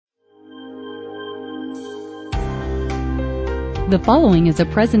The following is a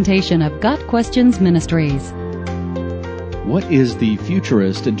presentation of Got Questions Ministries. What is the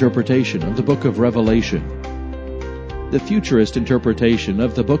futurist interpretation of the book of Revelation? The futurist interpretation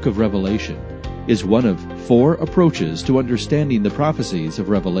of the book of Revelation is one of four approaches to understanding the prophecies of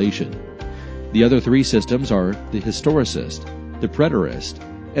Revelation. The other three systems are the historicist, the preterist,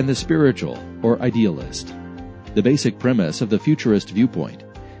 and the spiritual or idealist. The basic premise of the futurist viewpoint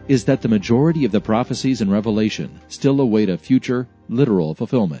is that the majority of the prophecies in Revelation still await a future, literal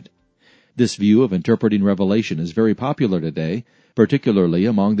fulfillment. This view of interpreting Revelation is very popular today, particularly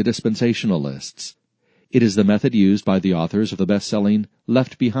among the dispensationalists. It is the method used by the authors of the best-selling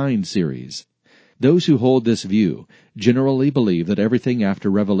Left Behind series. Those who hold this view generally believe that everything after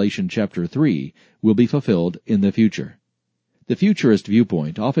Revelation chapter 3 will be fulfilled in the future. The futurist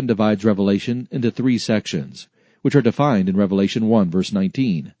viewpoint often divides Revelation into three sections, which are defined in Revelation 1 verse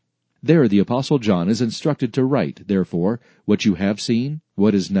 19. There the Apostle John is instructed to write, therefore, what you have seen,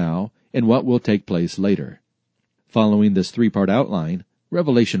 what is now, and what will take place later. Following this three-part outline,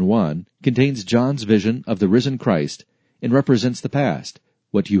 Revelation 1 contains John's vision of the risen Christ and represents the past,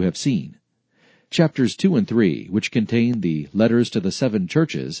 what you have seen. Chapters 2 and 3, which contain the letters to the seven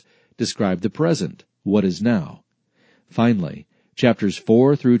churches, describe the present, what is now. Finally, chapters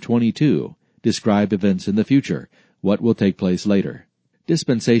 4 through 22 describe events in the future, what will take place later.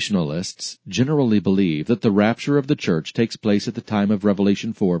 Dispensationalists generally believe that the rapture of the church takes place at the time of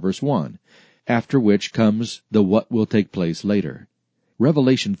Revelation 4 verse 1, after which comes the what will take place later.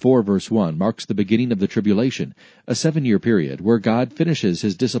 Revelation 4 verse 1 marks the beginning of the tribulation, a 7-year period where God finishes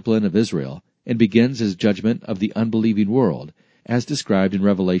his discipline of Israel and begins his judgment of the unbelieving world, as described in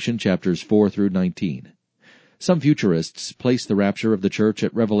Revelation chapters 4 through 19. Some futurists place the rapture of the church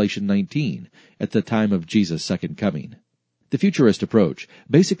at Revelation 19, at the time of Jesus' second coming. The futurist approach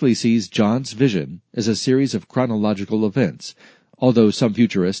basically sees John's vision as a series of chronological events, although some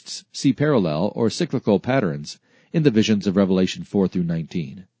futurists see parallel or cyclical patterns in the visions of Revelation 4 through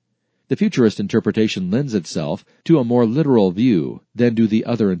 19. The futurist interpretation lends itself to a more literal view than do the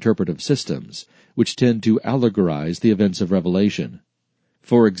other interpretive systems, which tend to allegorize the events of Revelation.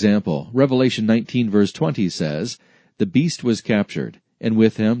 For example, Revelation 19 verse 20 says, "The beast was captured, and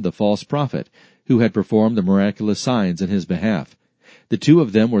with him the false prophet, who had performed the miraculous signs in his behalf. The two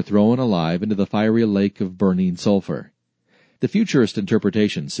of them were thrown alive into the fiery lake of burning sulfur." The futurist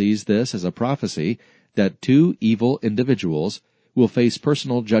interpretation sees this as a prophecy that two evil individuals will face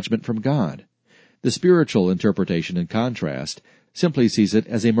personal judgment from God. The spiritual interpretation, in contrast, simply sees it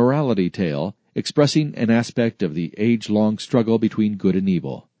as a morality tale expressing an aspect of the age-long struggle between good and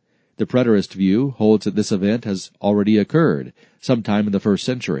evil. The preterist view holds that this event has already occurred, sometime in the 1st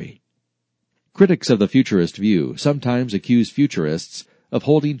century. Critics of the futurist view sometimes accuse futurists of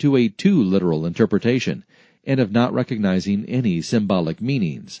holding to a too literal interpretation and of not recognizing any symbolic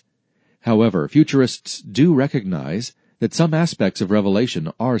meanings. However, futurists do recognize that some aspects of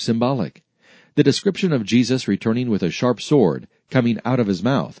Revelation are symbolic. The description of Jesus returning with a sharp sword coming out of his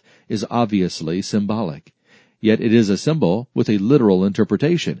mouth is obviously symbolic. Yet it is a symbol with a literal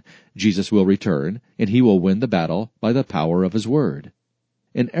interpretation. Jesus will return, and he will win the battle by the power of his word.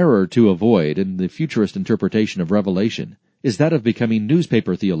 An error to avoid in the futurist interpretation of Revelation is that of becoming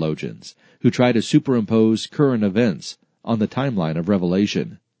newspaper theologians who try to superimpose current events on the timeline of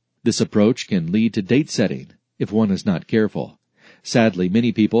Revelation. This approach can lead to date setting if one is not careful. Sadly,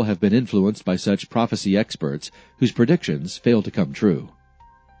 many people have been influenced by such prophecy experts whose predictions fail to come true.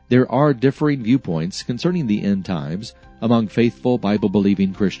 There are differing viewpoints concerning the end times among faithful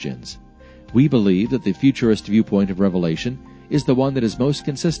Bible-believing Christians. We believe that the futurist viewpoint of Revelation is the one that is most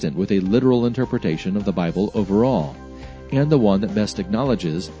consistent with a literal interpretation of the Bible overall, and the one that best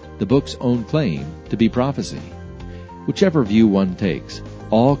acknowledges the book's own claim to be prophecy. Whichever view one takes,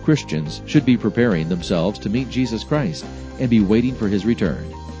 all Christians should be preparing themselves to meet Jesus Christ and be waiting for his return.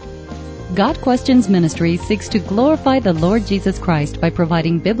 Got Questions Ministry seeks to glorify the Lord Jesus Christ by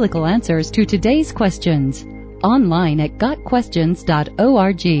providing biblical answers to today's questions. Online at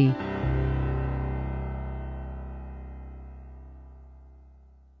gotquestions.org.